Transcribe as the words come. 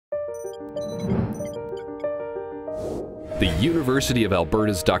The University of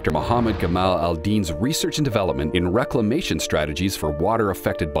Alberta's Dr. Mohamed Gamal El-Din's research and development in reclamation strategies for water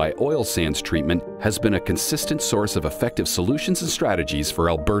affected by oil sands treatment has been a consistent source of effective solutions and strategies for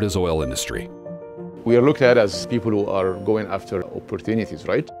Alberta's oil industry. We are looked at as people who are going after opportunities,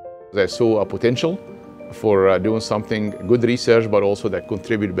 right? I saw a potential for doing something, good research, but also that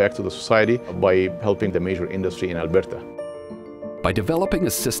contribute back to the society by helping the major industry in Alberta. By developing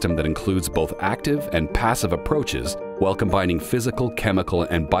a system that includes both active and passive approaches while combining physical, chemical,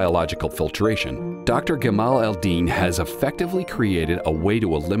 and biological filtration, Dr. Gamal El-Din has effectively created a way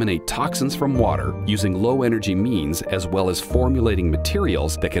to eliminate toxins from water using low-energy means, as well as formulating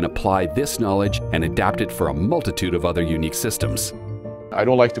materials that can apply this knowledge and adapt it for a multitude of other unique systems. I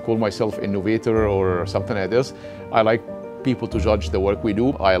don't like to call myself innovator or something like this. I like people to judge the work we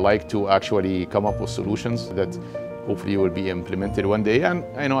do. I like to actually come up with solutions that hopefully will be implemented one day. And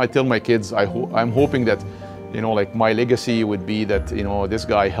I tell my kids, I'm hoping that, like my legacy would be that, this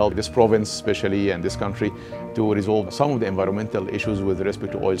guy helped this province especially and this country to resolve some of the environmental issues with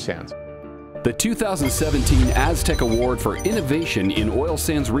respect to oil sands. The 2017 ASTech Award for Innovation in Oil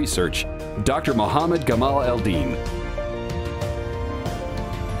Sands Research, Dr. Mohamed Gamal El-Din.